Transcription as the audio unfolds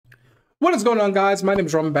What is going on, guys? My name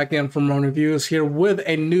is Ramen, back again from Ramen Reviews, here with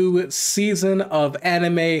a new season of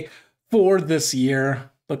anime for this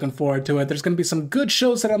year. Looking forward to it. There's going to be some good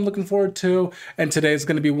shows that I'm looking forward to, and today's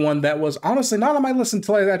going to be one that was honestly not on my list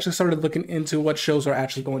until I actually started looking into what shows are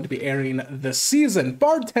actually going to be airing this season.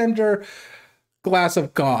 Bartender, Glass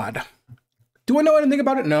of God. Do I know anything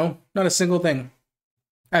about it? No, not a single thing.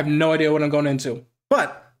 I have no idea what I'm going into,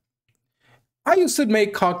 but I used to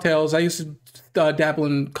make cocktails. I used to dabble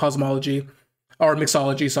in cosmology, or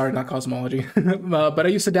mixology, sorry, not cosmology. But I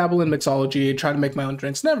used to dabble in mixology, try to make my own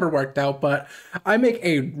drinks. Never worked out, but I make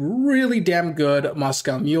a really damn good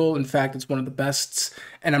Moscow Mule. In fact, it's one of the best,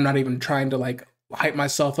 and I'm not even trying to like hype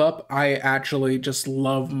myself up. I actually just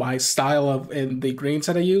love my style of in the greens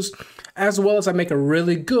that I use, as well as I make a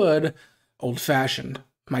really good old-fashioned,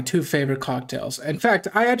 my two favorite cocktails. In fact,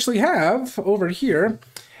 I actually have over here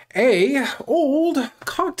a old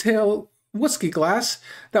cocktail whiskey glass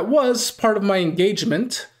that was part of my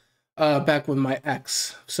engagement back with my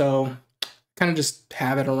ex. So kind of just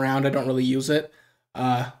have it around. I don't really use it.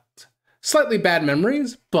 Slightly bad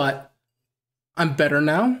memories, but I'm better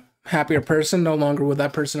now. Happier person, no longer with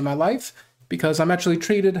that person in my life because I'm actually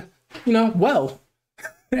treated, well.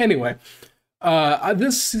 Anyway,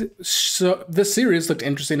 this series looked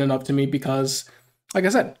interesting enough to me because, like I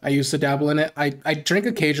said, I used to dabble in it. I drink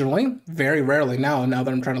occasionally, very rarely now that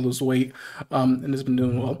I'm trying to lose weight, and it's been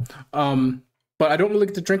doing well. But I don't really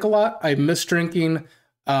get to drink a lot. I miss drinking.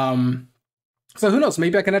 So who knows?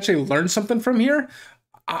 Maybe I can actually learn something from here.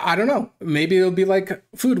 I don't know. Maybe it'll be like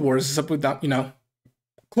Food Wars, except without,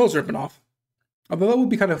 clothes ripping off. Although that would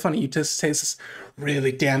be kind of funny. You just taste this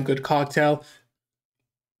really damn good cocktail,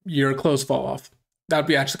 your clothes fall off. That'd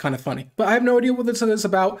be actually kind of funny. But I have no idea what this is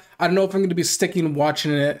about. I don't know if I'm going to be sticking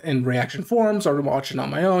watching it in reaction forms or watching on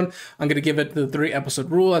my own. I'm going to give it the 3-episode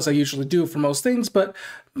rule as I usually do for most things, but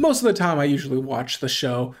most of the time I usually watch the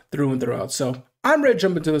show through and throughout. So I'm ready to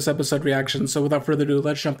jump into this episode reaction. So without further ado,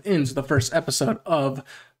 let's jump into the first episode of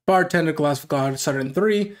Bartender, Glass of God, started in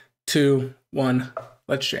 3, 2, 1.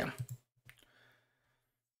 Let's jam.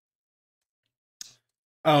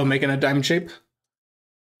 Oh, making a diamond shape?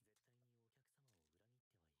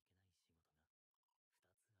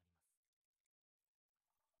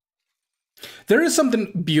 There is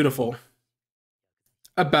something beautiful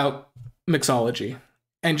about mixology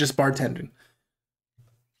and just bartending.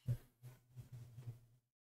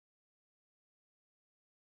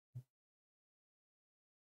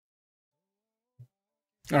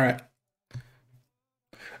 All right.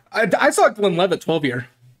 I saw Glenn Levitt 12 year.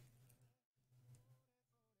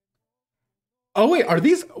 Oh wait,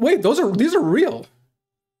 these are real.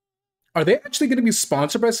 Are they actually going to be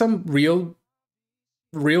sponsored by some real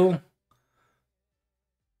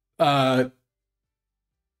uh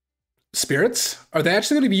spirits? Are they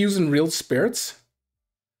actually going to be using real spirits?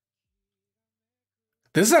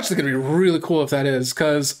 This is actually going to be really cool if that is,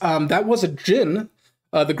 because that was a gin.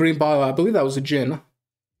 The green bottle, I believe that was a gin.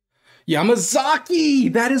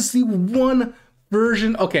 Yamazaki! That is the one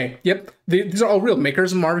version. Okay, yep. These are all real.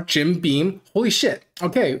 Maker's Mark, Jim Beam. Holy shit.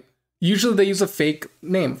 Okay. Usually they use a fake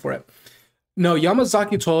name for it. No,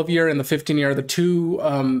 Yamazaki 12 year and the 15 year are the two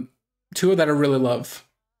that I really love.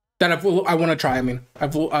 That I want to try. I mean,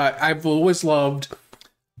 I've always loved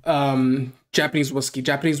Japanese whiskey.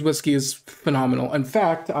 Japanese whiskey is phenomenal. In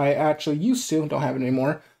fact, I actually used to, don't have it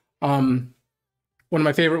anymore. One of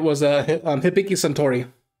my favorite was Hibiki Suntory.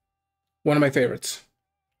 One of my favorites.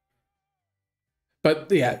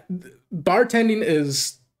 But yeah, bartending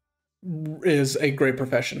is a great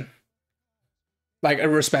profession. Like, I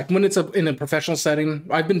respect when it's in a professional setting.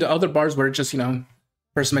 I've been to other bars where it's just,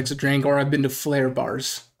 person makes a drink, or I've been to flair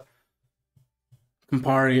bars.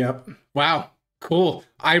 Campari, yep. Wow, cool.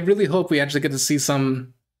 I really hope we actually get to see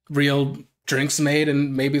some real drinks made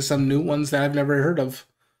and maybe some new ones that I've never heard of.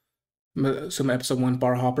 Some episode 1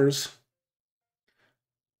 bar hoppers.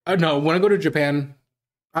 No, when I go to Japan,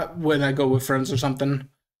 when I go with friends or something,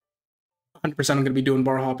 100% I'm going to be doing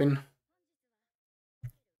bar hopping.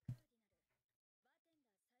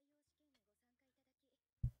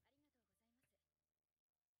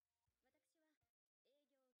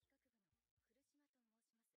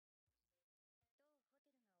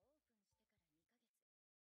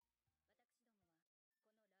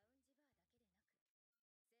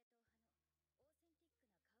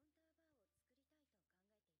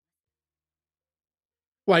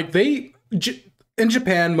 Like in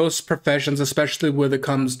Japan, most professions, especially when it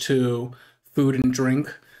comes to food and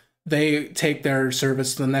drink, they take their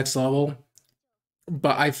service to the next level.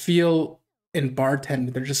 But I feel in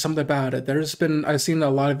bartending, there's just something about it. I've seen a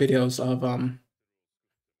lot of videos of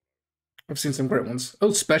I've seen some great ones.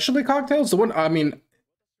 Oh, specialty cocktails? The one, I mean,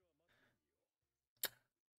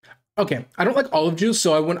 okay, I don't like olive juice,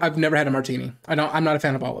 so I've never had a martini. I'm not a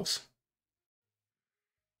fan of olives.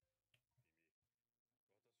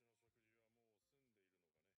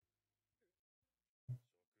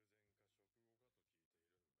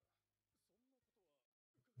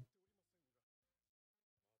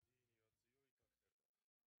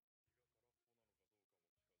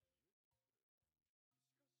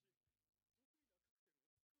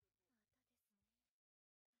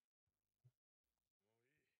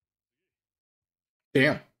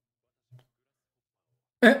 Damn.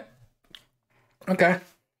 Eh, okay.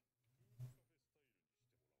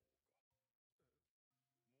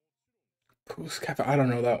 Who's cafe? I don't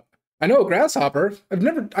know that. I know a grasshopper.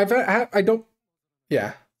 I don't,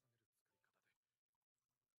 yeah.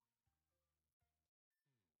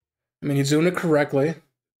 I mean, he's doing it correctly.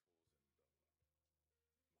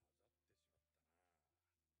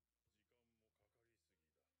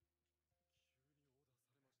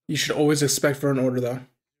 You should always expect for an order, though.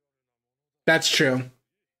 That's true.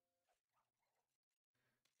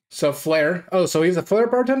 So Flair. Oh, so he's a Flair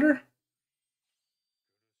bartender?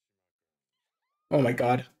 Oh my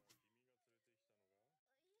God.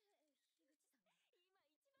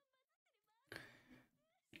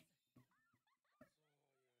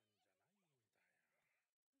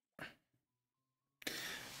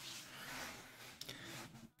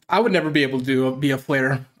 I would never be able to be a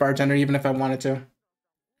Flair bartender, even if I wanted to.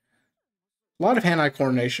 A lot of hand-eye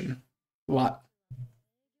coordination. A lot.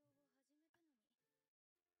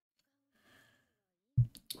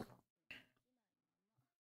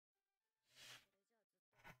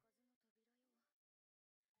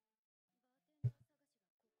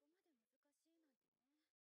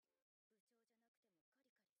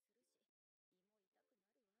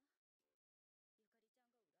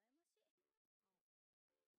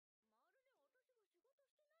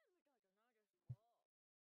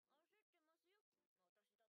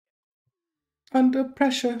 Under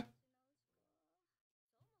pressure.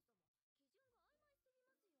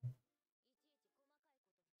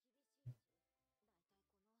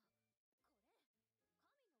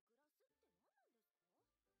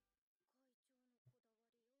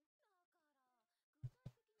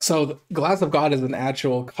 So the Glass of God is an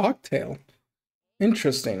actual cocktail.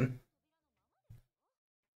 Interesting.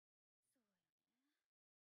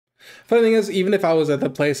 Funny thing is, even if I was at the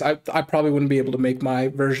place, I probably wouldn't be able to make my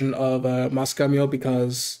version of a Moscow Mule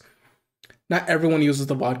because not everyone uses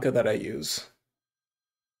the vodka that I use.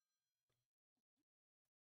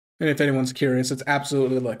 And if anyone's curious, it's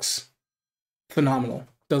absolutely looks phenomenal.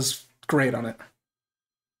 Does great on it.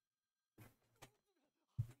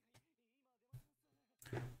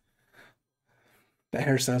 The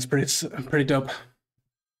hairstyle's pretty dope.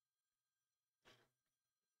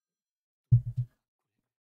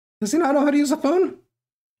 Does he not know how to use a phone?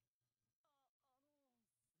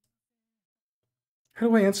 How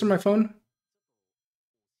do I answer my phone?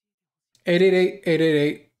 888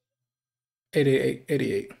 888 888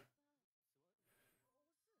 88.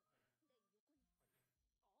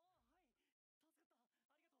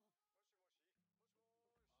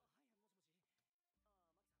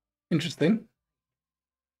 Interesting.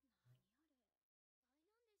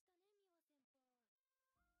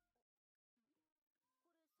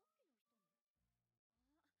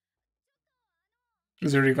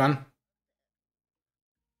 Is it already gone?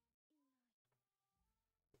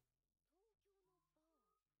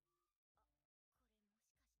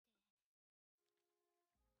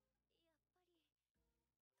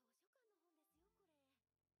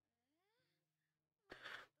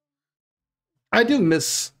 I do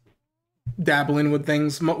miss dabbling with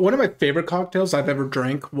things. One of my favorite cocktails I've ever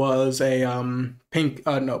drank was a pink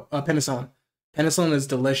no, a penicillin. Penicillin is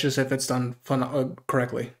delicious if it's done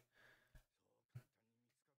correctly.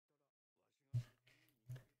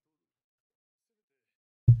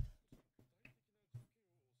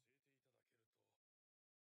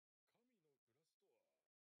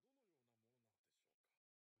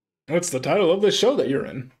 What's the title of the show that you're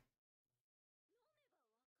in?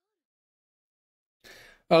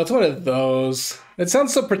 Oh, it's one of those. It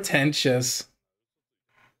sounds so pretentious.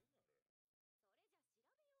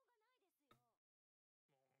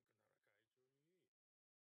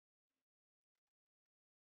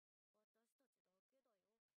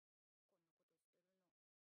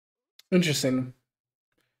 Interesting.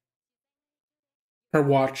 Her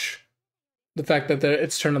watch. The fact that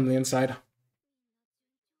it's turned on the inside.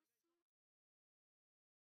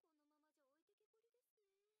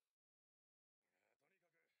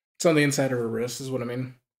 It's on the inside of her wrist, is what I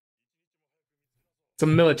mean. It's a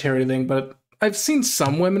military thing, but I've seen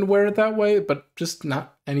some women wear it that way, but just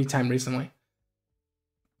not anytime recently.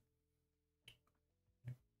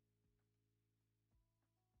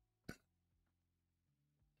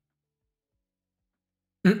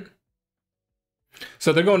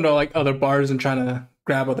 So they're going to like other bars and trying to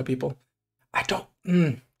grab other people. I don't.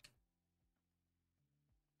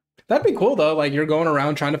 That'd be cool though. Like you're going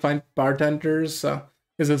around trying to find bartenders. So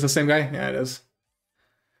is this the same guy? Yeah, it is.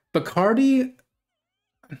 Bacardi.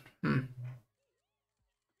 Hmm.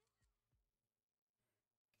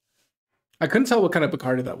 I couldn't tell what kind of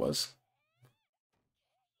Bacardi that was.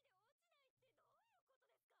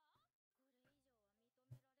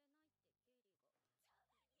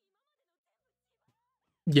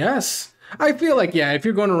 Yes, I feel like yeah. If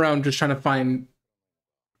you're going around just trying to find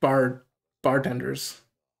bar bartenders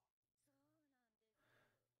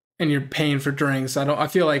and you're paying for drinks, I don't. I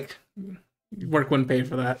feel like work wouldn't pay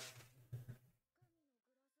for that.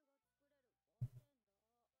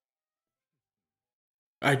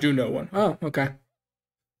 I do know one. Oh, okay.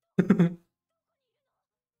 I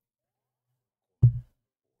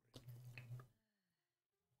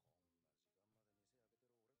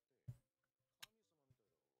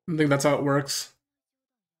think that's how it works.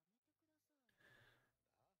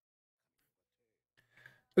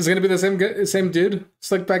 Is it gonna be the same dude?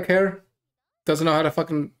 Slick back hair, doesn't know how to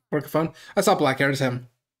fucking work a phone. I saw black hair. It's him.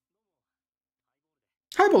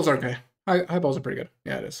 Highballs are okay. Highballs are pretty good.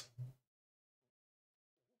 Yeah, it is.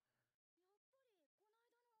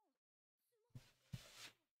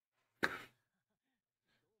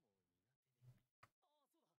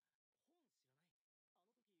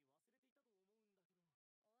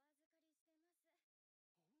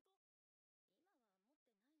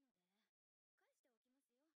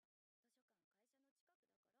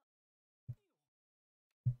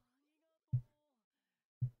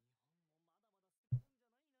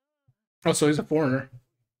 Oh, so he's a foreigner.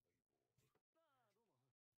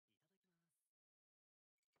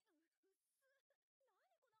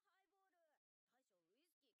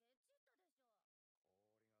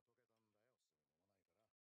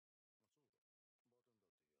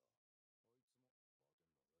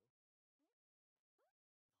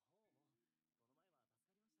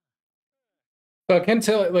 So I can't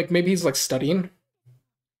tell. Like maybe he's like studying.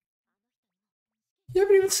 You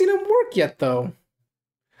haven't even seen him work yet, though.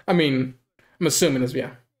 I mean, I'm assuming is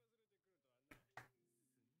yeah.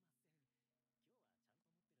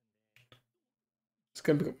 It's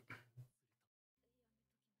gonna be.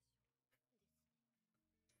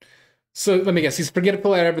 So let me guess. He's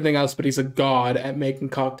forgetful at everything else, but he's a god at making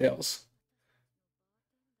cocktails.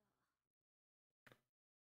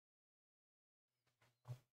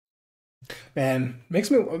 Man, makes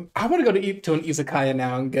me. I want to go to eat to an izakaya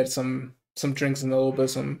now and get some drinks and a little bit of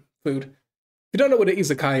some food. If you don't know what an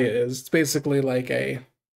izakaya is, it's basically like a.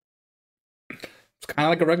 It's kind of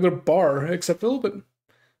like a regular bar, except a little bit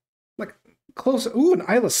like close. Ooh, an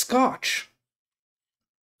Isla Scotch.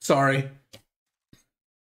 Sorry.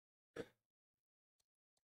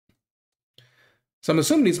 So I'm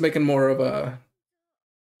assuming he's making more of a.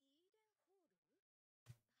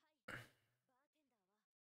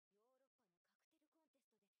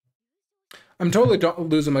 I'm totally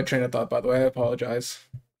losing my train of thought. By the way, I apologize.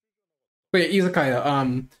 But yeah,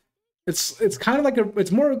 izakaya. It's kind of like a.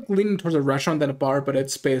 It's more leaning towards a restaurant than a bar, but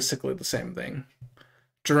it's basically the same thing.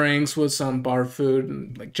 Drinks with some bar food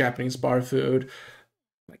and like Japanese bar food,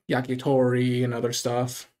 like yakitori and other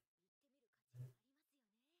stuff.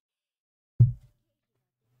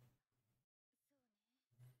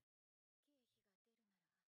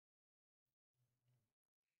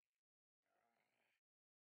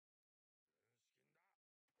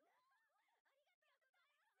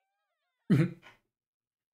 I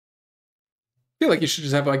feel like you should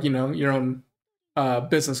just have like your own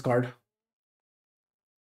business card.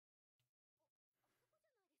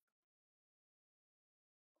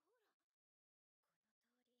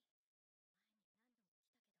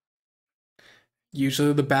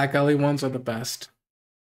 Usually the back alley ones are the best.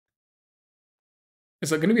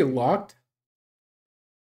 Is it going to be locked?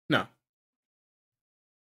 No.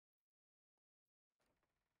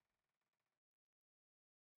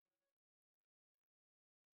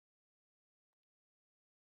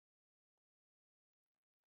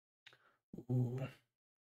 Ooh.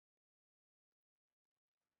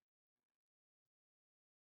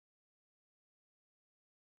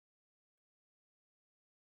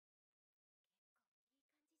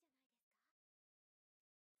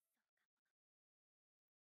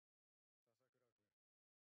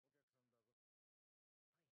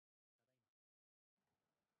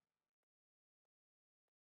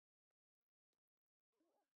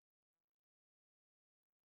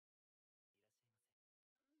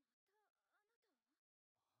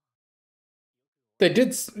 They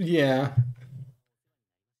did, yeah.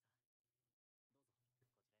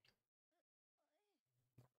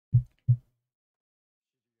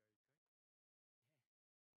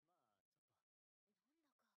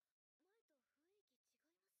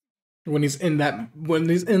 When he's in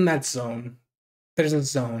that zone, there's a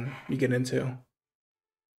zone you get into.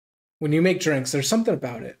 When you make drinks, there's something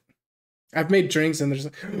about it. I've made drinks and there's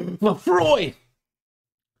Lafroy.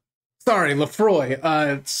 Sorry, Lafroy.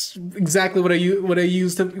 It's exactly what I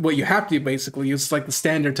use to what you have to basically use like the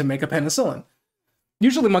standard to make a penicillin.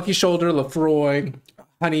 Usually monkey shoulder, Lafroy,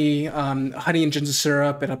 honey and ginger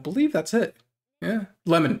syrup, and I believe that's it. Yeah,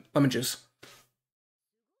 lemon juice.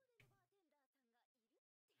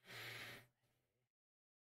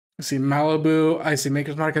 I see Malibu. I see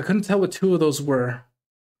Maker's Mark. I couldn't tell what two of those were.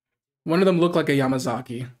 One of them looked like a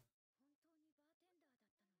Yamazaki.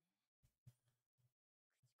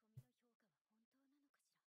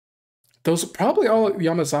 Those are probably all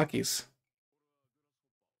Yamazakis.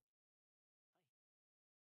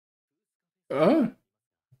 Oh,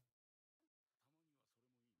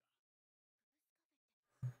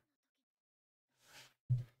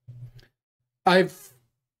 I've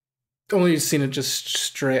only seen it just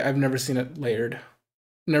straight. I've never seen it layered.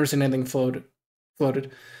 Never seen anything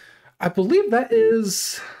floated. I believe that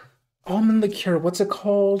is almond liqueur. What's it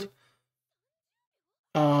called?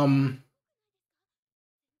 Um,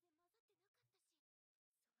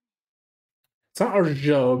 it's not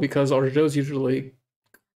orgeat because orgeat is usually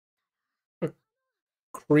a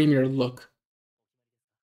creamier look.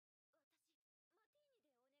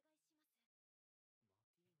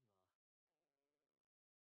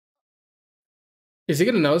 Is he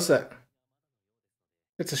gonna notice that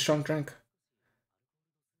it's a strong drink?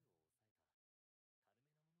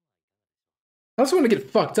 I also want to get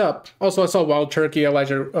fucked up. Also, I saw Wild Turkey,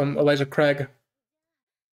 Elijah Craig,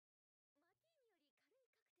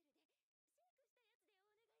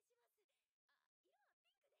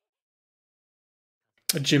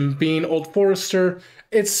 Jim Bean, Old Forester.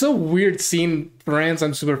 It's so weird seeing brands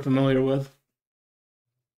I'm super familiar with.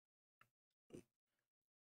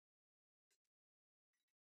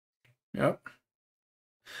 Yep.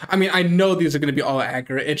 I mean, I know these are going to be all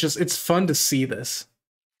accurate. It's fun to see this.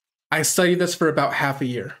 I studied this for about half a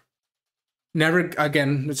year. Never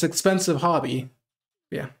again. It's an expensive hobby.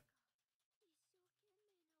 Yeah.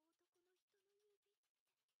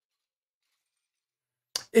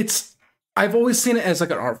 It's. I've always seen it as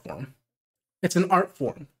like an art form. It's an art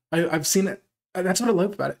form. I've seen it. That's what I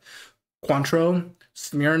love about it. Cointreau,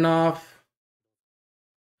 Smirnoff,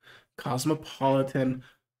 Cosmopolitan.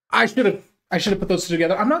 I should have put those two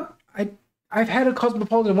together. I'm not. I've had a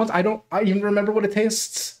Cosmopolitan once. I don't. I even remember what it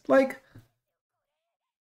tastes like.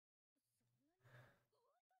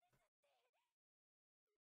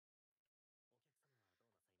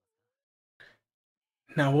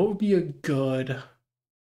 Now, what would be a good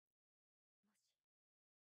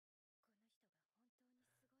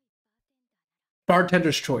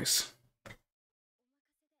bartender's choice?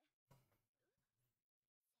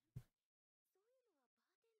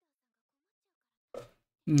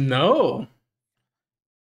 No.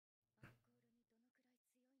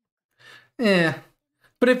 Yeah.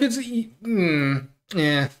 But if it's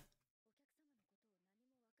yeah.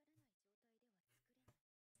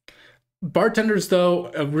 Bartenders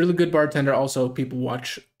though, a really good bartender also people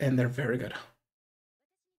watch and they're very good.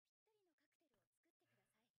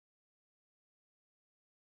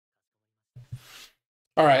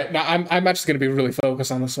 All right, now I'm actually gonna be really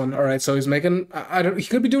focused on this one. All right, so he's making I don't he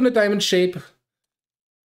could be doing a diamond shape.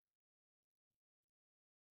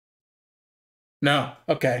 No,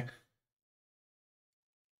 okay.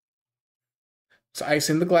 So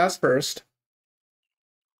icing the glass first.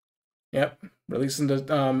 Yep, releasing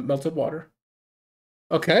the melted water.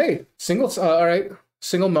 Okay, all right,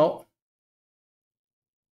 single melt.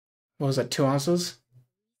 What was that? 2 ounces?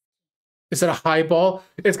 Is that a highball?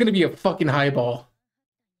 It's gonna be a fucking highball.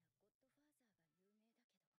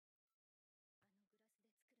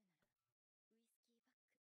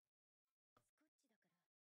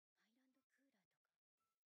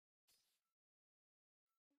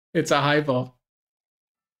 It's a highball.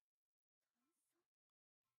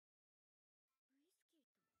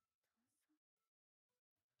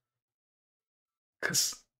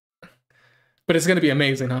 Cause, but it's gonna be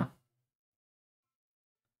amazing, huh?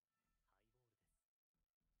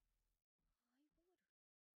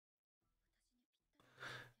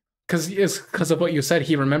 Because it's because of what you said.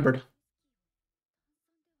 He remembered.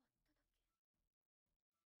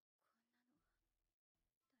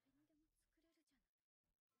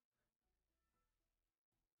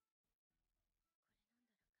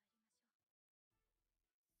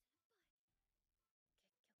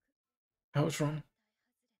 I was wrong.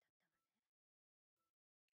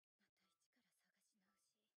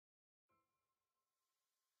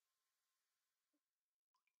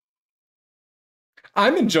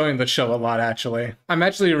 I'm enjoying the show a lot, actually. I'm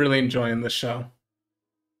actually really enjoying the show.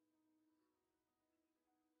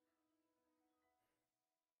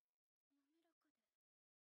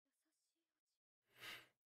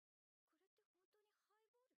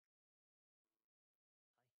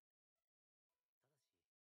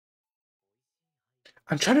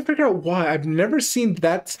 I'm trying to figure out why. I've never seen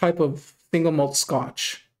that type of single malt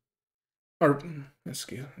scotch. Or,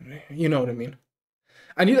 excuse me, you know what I mean.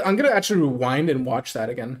 I'm gonna actually rewind and watch that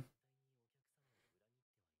again.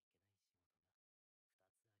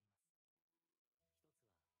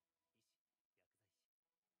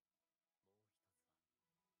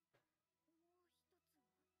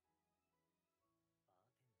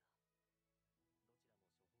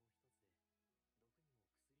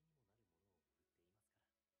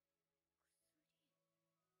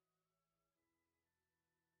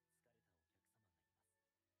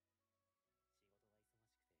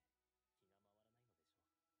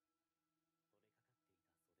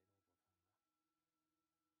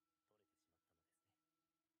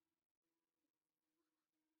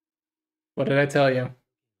 What did I tell you?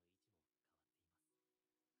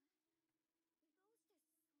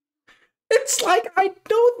 It's like I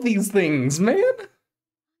know these things, man.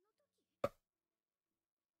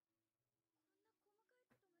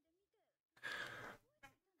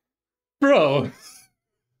 Bro.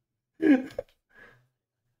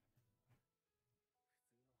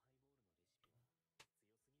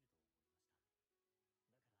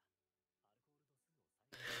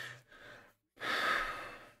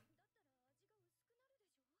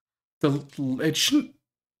 It shouldn't.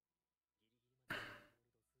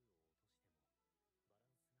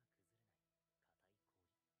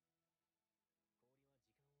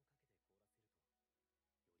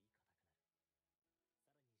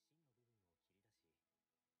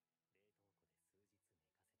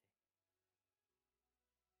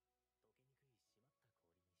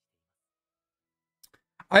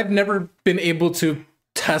 I've never been able to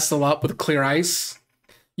test a lot with clear ice.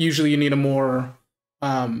 Usually, you need a more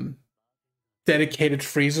um, dedicated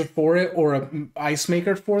freezer for it or a ice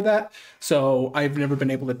maker for that. So I've never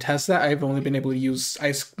been able to test that. I've only been able to use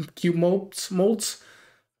ice cube molds.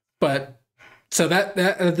 But so that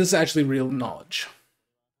this is actually real knowledge.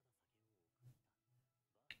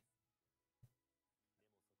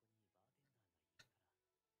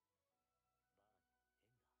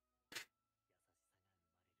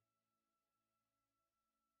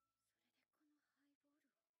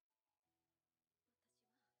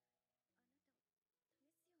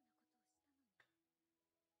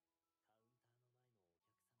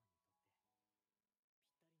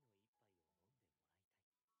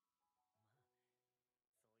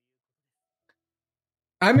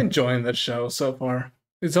 I'm enjoying this show so far.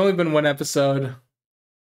 It's only been one episode.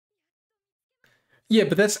 Yeah,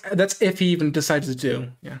 but that's if he even decides to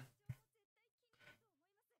do. Yeah.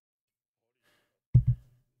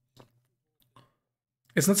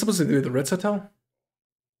 It's not supposed to do the Ritz Hotel.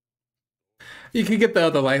 You could get the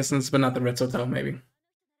other license, but not the Ritz Hotel, maybe.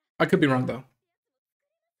 I could be wrong though.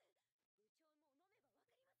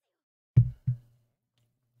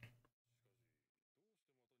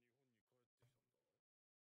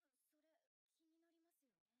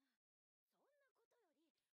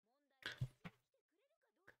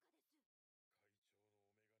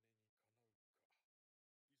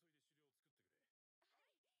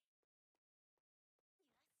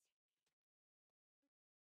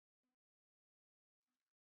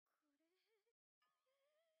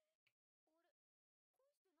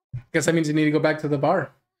 Guess that means you need to go back to the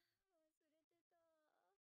bar.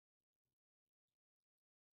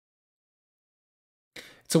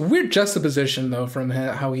 It's a weird juxtaposition though from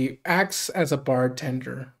how he acts as a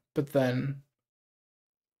bartender, but then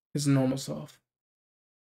his normal self.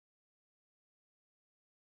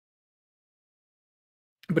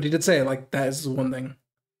 But he did say like that is one thing.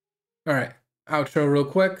 All right, outro real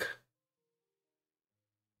quick.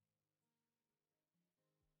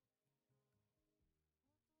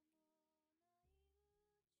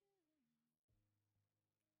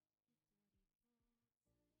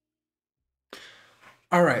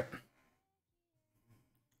 All right.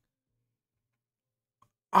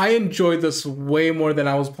 I enjoyed this way more than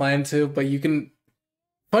I was planning to, but you can.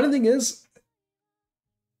 Funny thing is,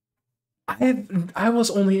 I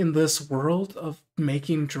was only in this world of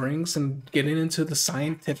making drinks and getting into the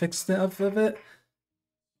scientific stuff of it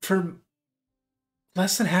for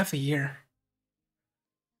less than half a year.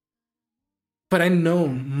 but I know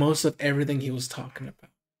most of everything he was talking about.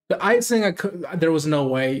 The icing, there was no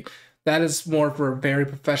way. That is more for very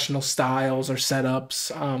professional styles or setups,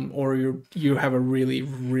 or you have a really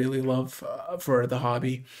really love for the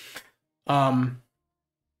hobby. Um,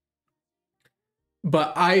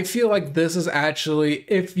 but I feel like this is actually,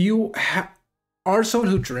 if you are someone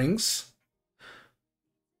who drinks,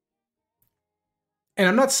 and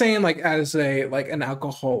I'm not saying like as a like an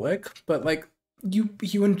alcoholic, but like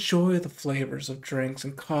you enjoy the flavors of drinks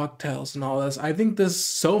and cocktails and all this. I think this,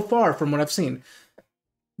 so far from what I've seen,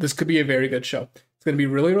 this could be a very good show. It's going to be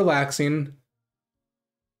really relaxing.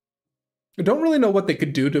 I don't really know what they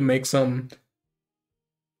could do to make some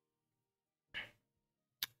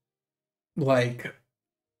like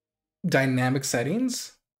dynamic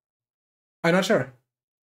settings. I'm not sure.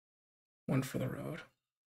 One for the road.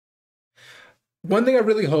 One thing I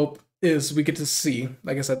really hope is we get to see,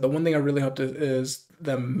 like I said, the one thing I really hope is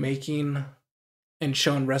them making and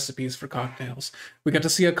showing recipes for cocktails. We got to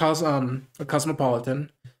see a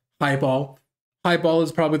cosmopolitan, highball. Highball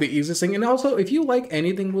is probably the easiest thing. And also, if you like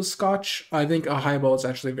anything with scotch, I think a highball is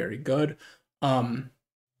actually very good. Or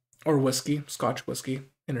whiskey, scotch whiskey,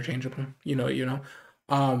 interchangeable. You know.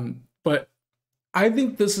 But I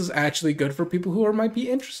think this is actually good for people who might be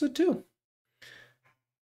interested too.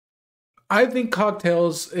 I think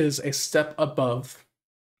cocktails is a step above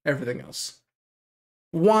everything else.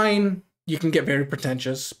 Wine, you can get very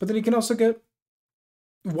pretentious, but then you can also get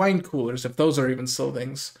wine coolers, if those are even still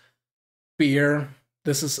things. Beer,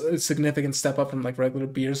 this is a significant step up from like regular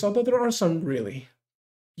beers, although there are some really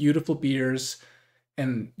beautiful beers.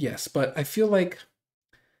 And yes, but I feel like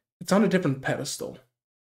it's on a different pedestal.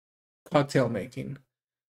 Cocktail making.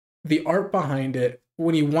 The art behind it,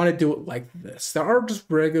 when you want to do it like this, there are just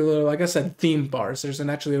regular, like I said, theme bars. There's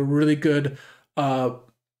actually a really good what's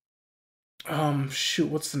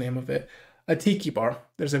the name of it? A tiki bar.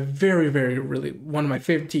 There's a very, very, really one of my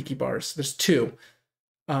favorite tiki bars. There's two.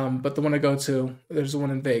 But the one I go to, there's one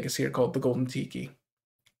in Vegas here called the Golden Tiki.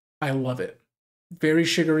 I love it. Very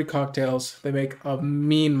sugary cocktails. They make a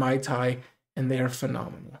mean Mai Tai, and they are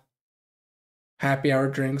phenomenal. Happy hour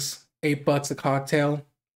drinks, $8 a cocktail.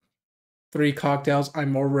 3 cocktails,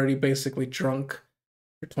 I'm already basically drunk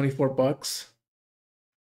for $24.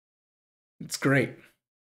 It's great.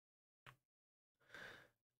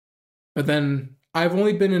 But then I've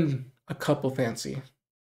only been in a couple fancy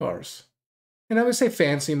bars. And I would say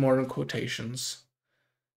fancy more in quotations.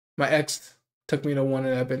 My ex took me to one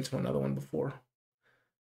and I've been to another one before.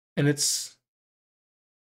 And there's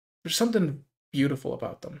something beautiful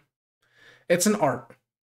about them. It's an art.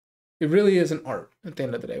 It really is an art at the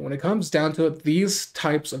end of the day. When it comes down to it, these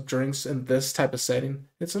types of drinks in this type of setting,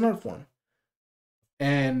 it's an art form.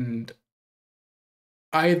 And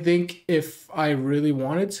I think if I really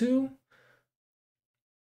wanted to,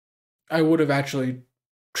 I would have actually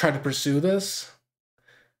tried to pursue this.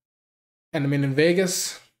 And I mean, in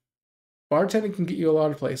Vegas, bartending can get you a lot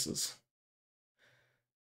of places.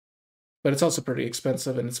 But it's also pretty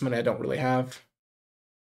expensive, and it's money I don't really have.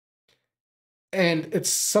 And it's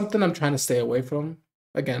something I'm trying to stay away from.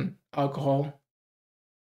 Again, alcohol,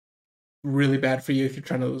 really bad for you if you're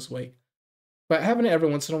trying to lose weight. But having it every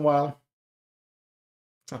once in a while,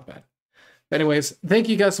 it's not bad. But anyways, thank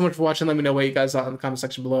you guys so much for watching. Let me know what you guys thought in the comment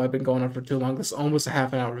section below. I've been going on for too long. This is almost a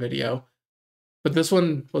half-an-hour video. But this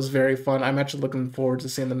one was very fun. I'm actually looking forward to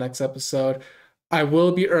seeing the next episode. I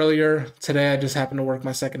will be earlier. Today I just happened to work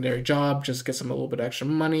my secondary job, just get some a little bit extra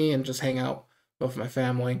money and just hang out with my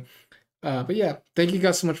family. But yeah, thank you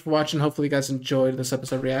guys so much for watching. Hopefully you guys enjoyed this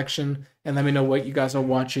episode reaction, and let me know what you guys are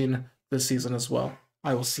watching this season as well.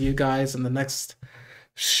 I will see you guys in the next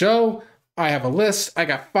show. I have a list. I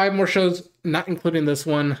got 5 more shows, not including this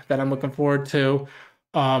one, that I'm looking forward to.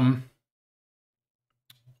 Oddly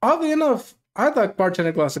enough, I thought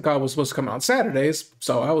Bartender Glass of God was supposed to come out on Saturdays,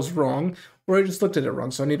 so I was wrong, or I just looked at it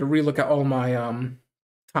wrong, so I need to relook at all my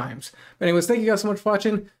times. But anyways, thank you guys so much for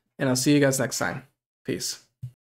watching, and I'll see you guys next time. Peace.